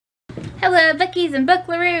Hello, Bookies and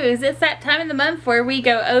Booklaroos. It's that time of the month where we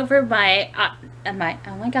go over my oh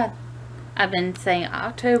my god, I've been saying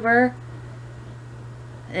October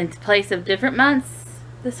in place of different months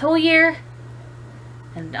this whole year.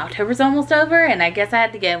 And October's almost over, and I guess I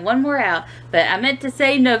had to get one more out. But I meant to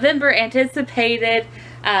say November anticipated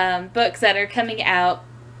books that are coming out.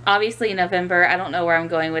 Obviously in November. I don't know where I'm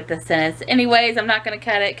going with this sentence. Anyways, I'm not going to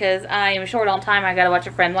cut it because I am short on time. I got to watch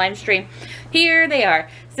a friend live stream. Here they are.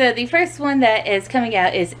 So the first one that is coming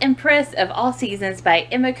out is Empress of All Seasons by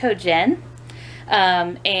Emiko Jen.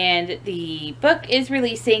 And the book is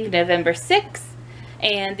releasing November 6th.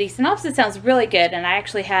 And the synopsis sounds really good, and I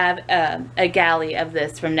actually have a galley of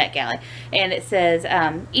this from NetGalley. And it says,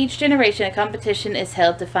 each generation a competition is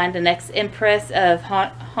held to find the next Empress of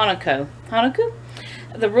Hanako. Hanako?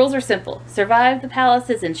 The rules are simple. Survive the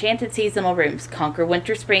palace's enchanted seasonal rooms. Conquer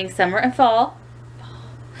winter, spring, summer, and fall.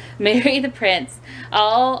 Marry the prince.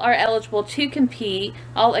 All are eligible to compete,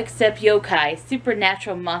 all except yokai,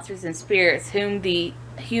 supernatural monsters and spirits whom the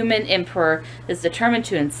human emperor is determined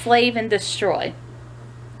to enslave and destroy.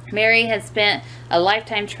 Mary has spent a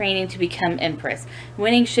lifetime training to become Empress.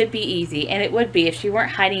 Winning should be easy, and it would be if she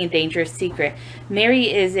weren't hiding a dangerous secret.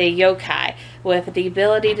 Mary is a yokai with the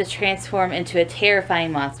ability to transform into a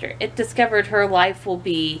terrifying monster. It discovered her life will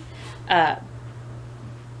be, her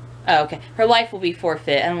life will be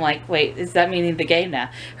forfeit. And I'm like, wait, is that meaning the game now?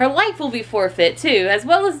 Her life will be forfeit too, as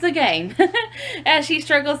well as the game. As she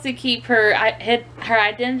struggles to keep her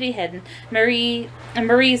identity hidden,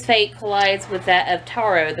 Marie's fate collides with that of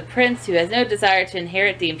Taro, the prince who has no desire to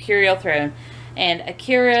inherit the imperial throne, and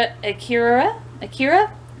Akira, a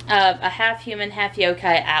half-human,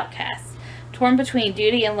 half-yokai outcast. Torn between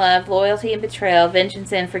duty and love, loyalty and betrayal,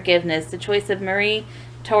 vengeance and forgiveness, the choice of Marie,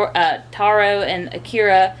 Taro, and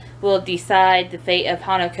Akira will decide the fate of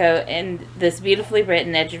Hanako in this beautifully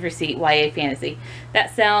written, edge-of-your-seat YA fantasy.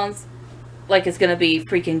 That sounds like it's going to be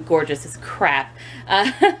freaking gorgeous as crap.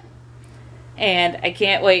 And I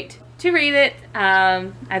can't wait to read it.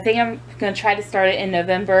 I think I'm going to try to start it in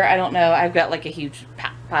November. I don't know. I've got like a huge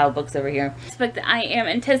pile of books over here. This book that I am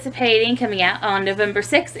anticipating coming out on November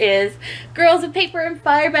 6th is Girls of Paper and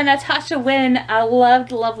Fire by Natasha Wynn. I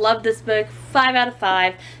loved this book. 5 out of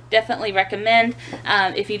 5. Definitely recommend.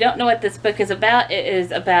 If you don't know what this book is about, it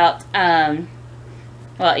is about...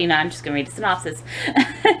 well, you know, I'm just going to read the synopsis.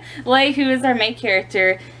 Lei, who is our main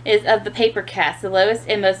character, is of the paper caste, the lowest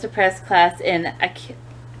and most oppressed class in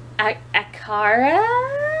Akara?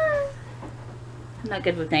 I'm not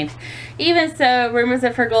good with names. Even so, rumors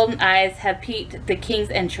of her golden eyes have piqued the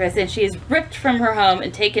king's interest, and she is ripped from her home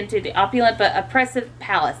and taken to the opulent but oppressive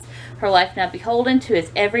palace. Her life now beholden to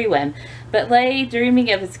his every whim. But Lei,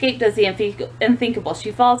 dreaming of escape, does the unthinkable.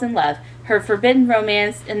 She falls in love. Her forbidden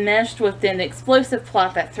romance enmeshed with an explosive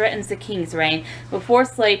plot that threatens the king's reign will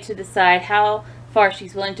force Lei to decide how far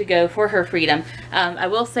she's willing to go for her freedom. I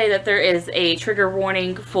will say that there is a trigger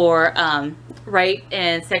warning for rape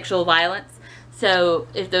and sexual violence. So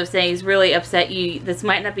if those things really upset you, this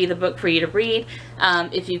might not be the book for you to read.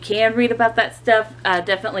 If you can read about that stuff,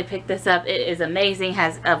 definitely pick this up. It is amazing.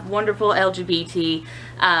 Has a wonderful LGBT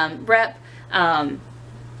rep.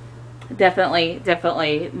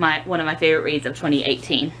 Definitely one of my favorite reads of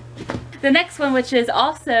 2018. The next one, which is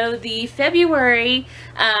also the February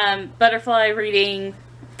butterfly reading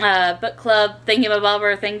book club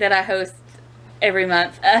thingamabobber thing that I host every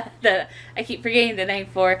month, that I keep forgetting the name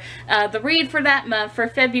for. The read for that month, for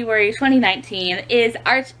February 2019, is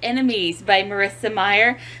Arch Enemies by Marissa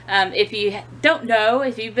Meyer. If you don't know,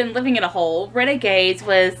 if you've been living in a hole, Renegades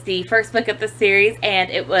was the first book of the series, and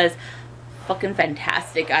it was fucking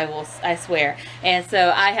fantastic, I swear. And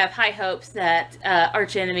so I have high hopes that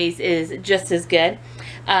Arch Enemies is just as good.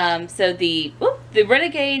 So the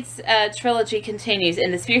Renegades trilogy continues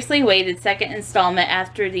in this fiercely awaited second installment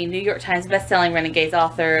after the New York Times bestselling Renegades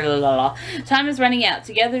author. Time is running out.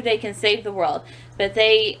 Together they can save the world, but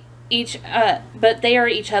they are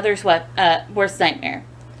each other's worst nightmare.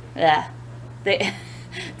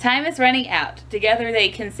 Time is running out. Together they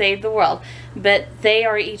can save the world, but they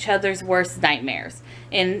are each other's worst nightmares.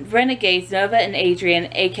 In Renegades, Nova and Adrian,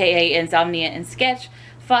 aka Insomnia and Sketch,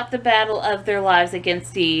 fought the battle of their lives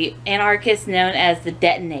against the anarchists known as the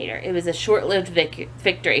Detonator. It was a short-lived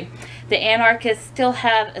victory. The anarchists still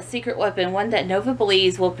have a secret weapon, one that Nova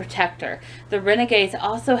believes will protect her. The Renegades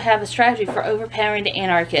also have a strategy for overpowering the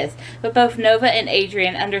anarchists, but both Nova and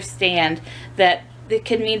Adrian understand that it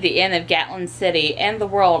could mean the end of Gatlin City and the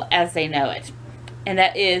world as they know it. And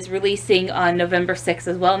that is releasing on November 6th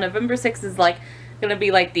as well. November 6th is like going to be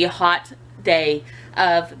like the hot day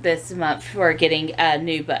of this month for getting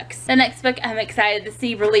new books. The next book I'm excited to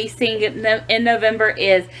see releasing in November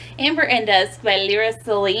is Amber and Dusk by Lyra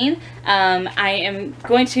Celine. I am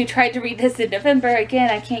going to try to read this in November. Again,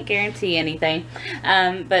 I can't guarantee anything,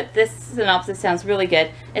 but this synopsis sounds really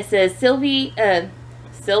good. It says Sylvie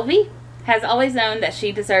has always known that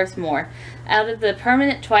she deserves more. Out of the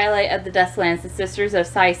permanent twilight of the Dustlands, the Sisters of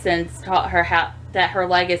Sysens taught her that her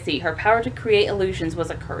legacy, her power to create illusions, was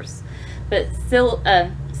a curse. But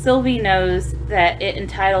Sylvie knows that it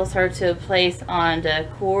entitles her to a place on the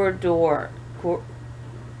corridor. Put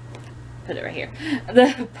it right here.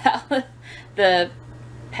 The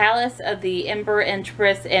palace of the Ember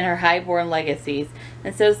Empress and her highborn legacies.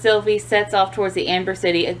 And so Sylvie sets off towards the Amber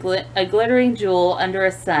City, a glittering jewel under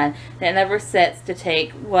a sun that never sets to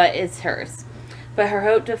take what is hers. But her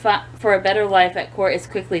hope for a better life at court is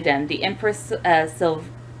quickly dimmed. The Empress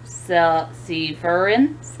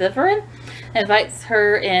Severin invites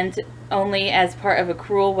her in only as part of a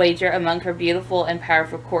cruel wager among her beautiful and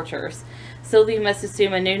powerful courtiers. Sylvie must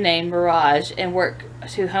assume a new name, Mirage, and work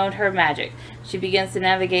to hone her magic. She begins to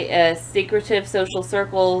navigate secretive social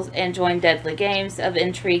circles and join deadly games of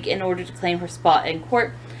intrigue in order to claim her spot in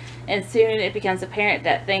court. And soon it becomes apparent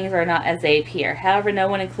that things are not as they appear. However, no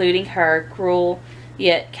one, including her cruel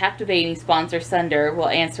yet captivating sponsor Sunder, will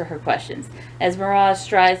answer her questions. As Mirage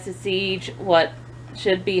strives to siege what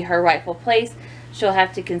should be her rightful place, she'll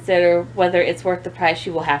have to consider whether it's worth the price she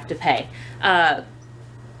will have to pay.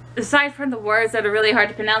 Aside from the words that are really hard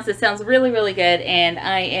to pronounce, it sounds really, really good, and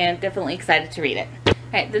I am definitely excited to read it.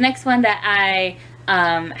 Alright, the next one that I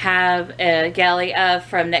have a galley of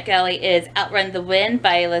from NetGalley is Outrun the Wind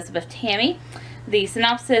by Elizabeth Tammy. The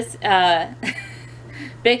synopsis,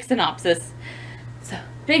 big synopsis, so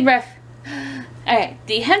big breath. Alright,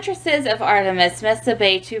 the huntresses of Artemis must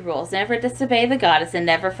obey 2 rules: never disobey the goddess and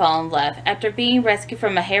never fall in love. After being rescued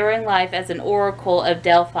from a harrowing life as an oracle of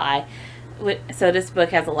Delphi, so this book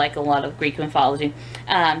has a lot of Greek mythology.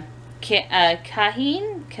 Kahine,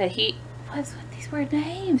 what's with these weird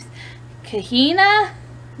names? Kahina?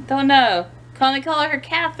 Don't know. Call her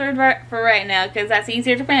Catherine for right now, because that's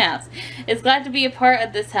easier to pronounce. Is glad to be a part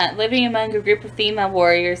of this hunt. Living among a group of female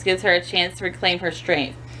warriors gives her a chance to reclaim her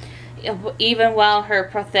strength, even while her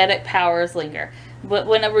pathetic powers linger. But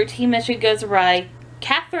when a routine mission goes awry,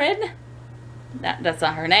 Catherine, that's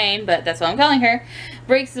not her name, but that's what I'm calling her,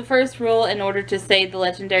 breaks the first rule in order to save the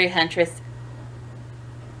legendary huntress.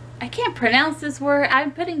 I can't pronounce this word.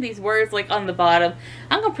 I'm putting these words on the bottom.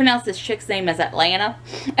 I'm going to pronounce this chick's name as Atlanta.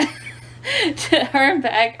 To earn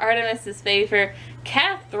back Artemis's favor,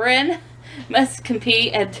 Catherine must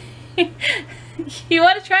compete at... You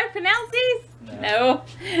want to try to pronounce these? No.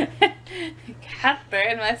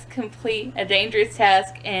 Catherine must complete a dangerous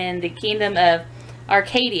task in the kingdom of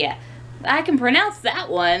Arcadia. I can pronounce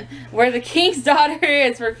that one, where the king's daughter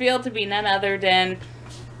is revealed to be none other than,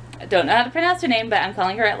 I don't know how to pronounce her name, but I'm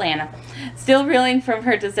calling her Atlanta. Still reeling from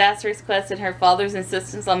her disastrous quest and her father's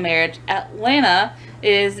insistence on marriage, Atlanta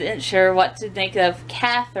isn't sure what to think of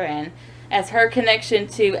Catherine. As her connection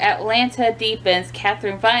to Atlanta deepens,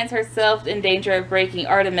 Catherine finds herself in danger of breaking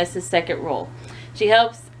Artemis's second rule. She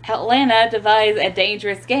helps Atlanta devise a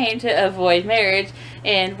dangerous game to avoid marriage,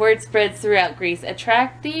 and word spreads throughout Greece,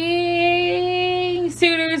 attracting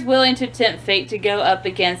suitors willing to tempt fate to go up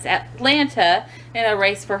against Atlanta in a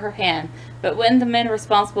race for her hand. But when the men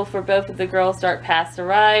responsible for both of the girls' dark pasts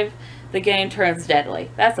arrive, the game turns deadly.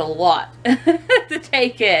 That's a lot to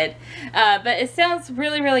take in. But it sounds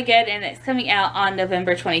really, really good, and it's coming out on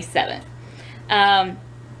November 27th. The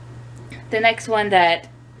next one that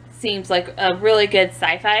seems like a really good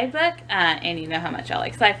sci-fi book, and you know how much I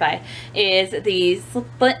like sci-fi, is The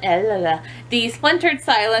Splintered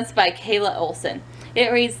Silence by Kayla Olson.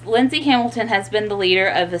 It reads, Lindsay Hamilton has been the leader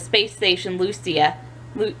of the space station Luska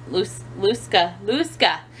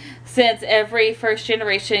since every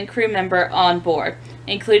first-generation crew member on board,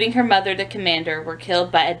 including her mother, the commander, were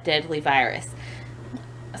killed by a deadly virus.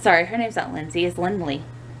 Sorry, her name's not Lindsay, it's Lindley.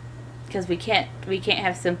 Because we can't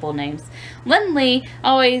have simple names. Lindley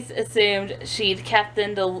always assumed she'd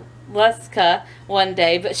captain the Luska one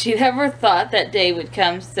day, but she never thought that day would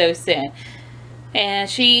come so soon. And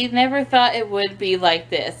she never thought it would be like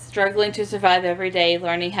this, struggling to survive every day,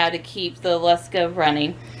 learning how to keep the Luska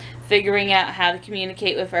running. figuring out how to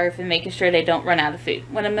communicate with Earth and making sure they don't run out of food.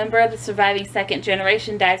 When a member of the surviving second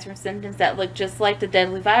generation dies from symptoms that look just like the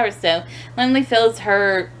deadly virus, though, Lindley feels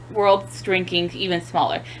her world shrinking even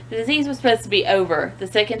smaller. The disease was supposed to be over. The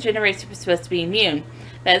second generation was supposed to be immune.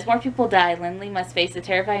 But as more people die, Lindley must face the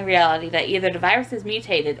terrifying reality that either the virus is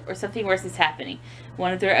mutated or something worse is happening.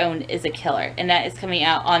 One of their own is a killer. And that is coming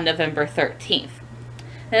out on November 13th.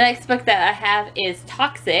 The next book that I have is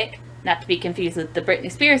Toxic. Not to be confused with the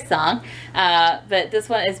Britney Spears song. But this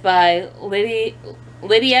one is by Lydia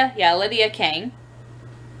Kane.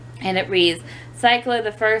 And it reads, Cyclo,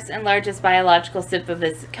 the first and largest biological ship of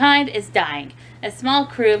its kind, is dying. A small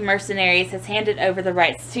crew of mercenaries has handed over the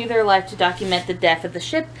rights to their life to document the death of the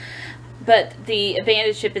ship. But the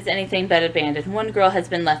abandoned ship is anything but abandoned. One girl has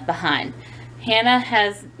been left behind. Hannah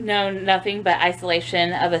has known nothing but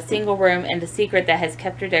isolation of a single room and a secret that has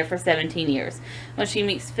kept her there for 17 years. When she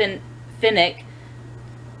meets Finnick,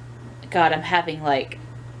 God, I'm having like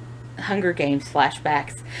Hunger Games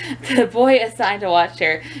flashbacks, the boy assigned to watch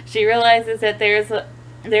her, she realizes that there is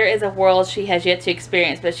a world she has yet to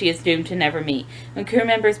experience, but she is doomed to never meet. When crew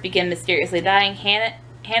members begin mysteriously dying, Hannah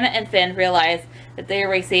and Finn realize that they are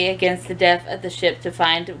racing against the death of the ship to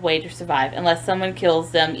find a way to survive, unless someone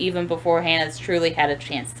kills them even before Hannah's truly had a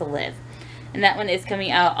chance to live. And that one is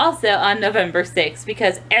coming out also on November 6th,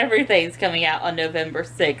 because everything's coming out on November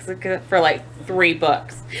 6th for like 3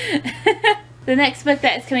 books. The next book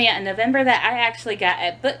that is coming out in November that I actually got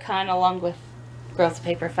at BookCon along with Girls of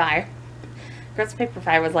Paper Fire. Girls of Paper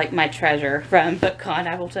Fire was like my treasure from BookCon,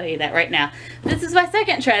 I will tell you that right now. This is my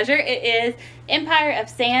second treasure. It is Empire of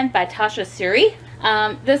Sand by Tasha Suri.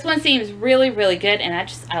 This one seems really, really good, and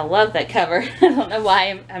I love that cover. I don't know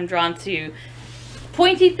why I'm drawn to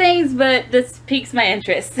pointy things, but this piques my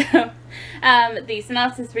interest. The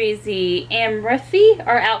synopsis reads, the Amrifi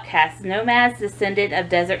are outcasts, nomads descended of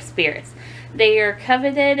desert spirits. They are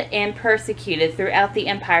coveted and persecuted throughout the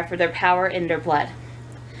empire for their power and their blood.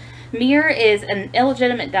 Mir is an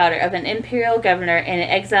illegitimate daughter of an imperial governor and an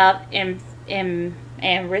exiled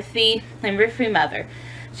Amrifi mother.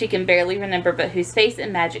 She can barely remember but whose face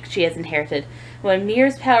and magic she has inherited. When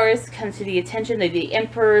Mir's powers come to the attention of the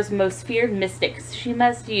Emperor's most feared mystics, she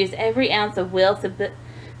must use every ounce of will,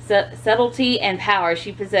 subtlety, and power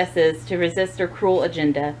she possesses to resist their cruel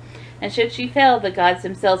agenda. And should she fail, the gods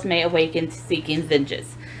themselves may awaken to seeking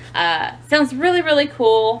vengeance. Sounds really, really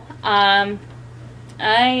cool. I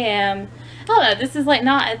don't know, this is like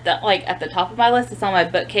not at the top of my list. It's on my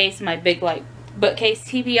bookcase, my big like bookcase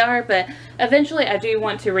TBR, but eventually I do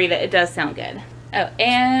want to read it. It does sound good. Oh,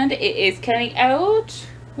 and it is coming out.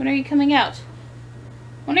 When are you coming out?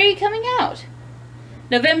 When are you coming out?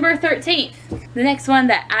 November 13th. The next one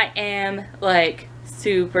that I am like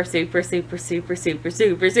super hyped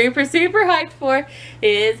for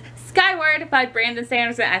is Skyward by Brandon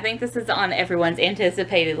Sanderson. I think this is on everyone's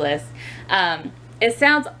anticipated list. It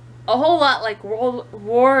sounds a whole lot like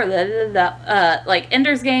like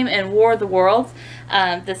Ender's Game and War of the Worlds.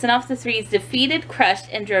 The synopsis reads, defeated, crushed,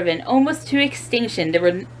 and driven almost to extinction,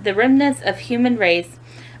 the remnants of human race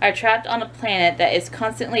are trapped on a planet that is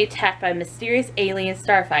constantly attacked by mysterious alien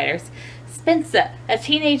starfighters. Spencer, a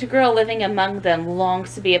teenage girl living among them,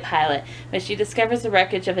 longs to be a pilot. When she discovers the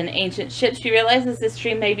wreckage of an ancient ship, she realizes this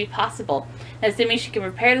dream may be possible. Assuming she can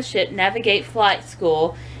repair the ship, navigate flight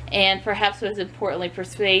school, and perhaps most importantly,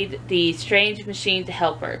 persuade the strange machine to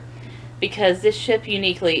help her. Because this ship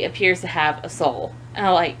uniquely appears to have a soul.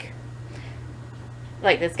 Like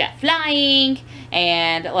this guy flying,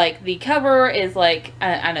 and like the cover is like,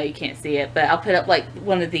 I know you can't see it, but I'll put up like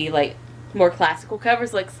one of the like more classical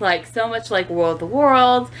covers. Looks like so much like War of the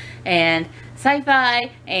Worlds and sci-fi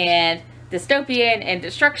and dystopian and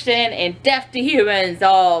destruction and death to humans,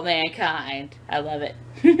 all mankind. I love it.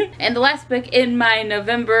 And the last book in my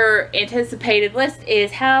November anticipated list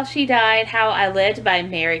is How She Died, How I Lived by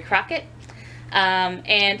Mary Crockett.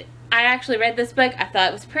 And I actually read this book. I thought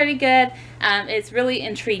it was pretty good. It's really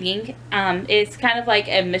intriguing. It's kind of like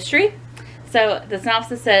a mystery. So the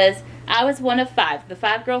synopsis says, I was one of 5. The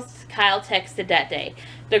 5 girls Kyle texted that day.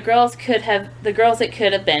 The girls it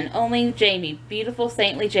could have been. Only Jamie, beautiful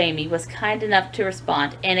saintly Jamie, was kind enough to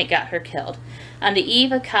respond, and it got her killed. On the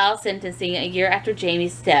eve of Kyle's sentencing, a year after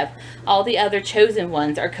Jamie's death, all the other chosen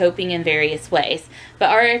ones are coping in various ways. But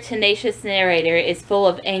our tenacious narrator is full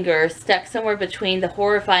of anger, stuck somewhere between the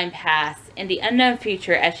horrifying past and the unknown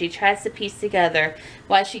future as she tries to piece together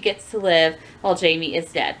why she gets to live while Jamie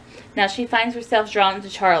is dead. Now she finds herself drawn to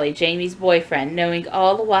Charlie, Jamie's boyfriend, knowing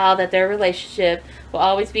all the while that their relationship will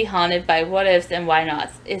always be haunted by what ifs and why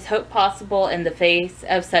nots. Is hope possible in the face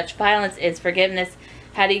of such violence? Is forgiveness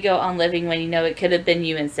How do you go on living when you know it could have been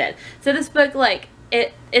you instead? So this book, like,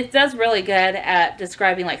 it does really good at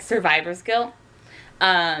describing, like, survivor's guilt.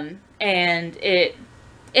 And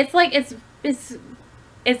it's like, it's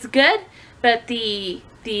good, but the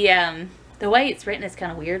way it's written is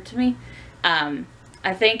kind of weird to me.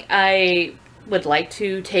 I think I would like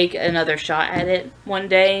to take another shot at it one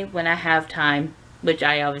day when I have time, which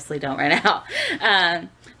I obviously don't right now.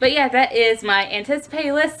 But yeah, that is my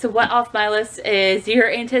anticipated list. So what off my list is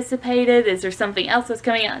your anticipated? Is there something else that's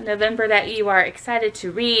coming out in November that you are excited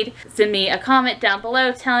to read? Send me a comment down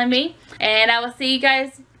below telling me. And I will see you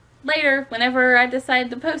guys later whenever I decide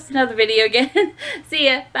to post another video again. See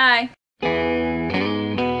ya. Bye.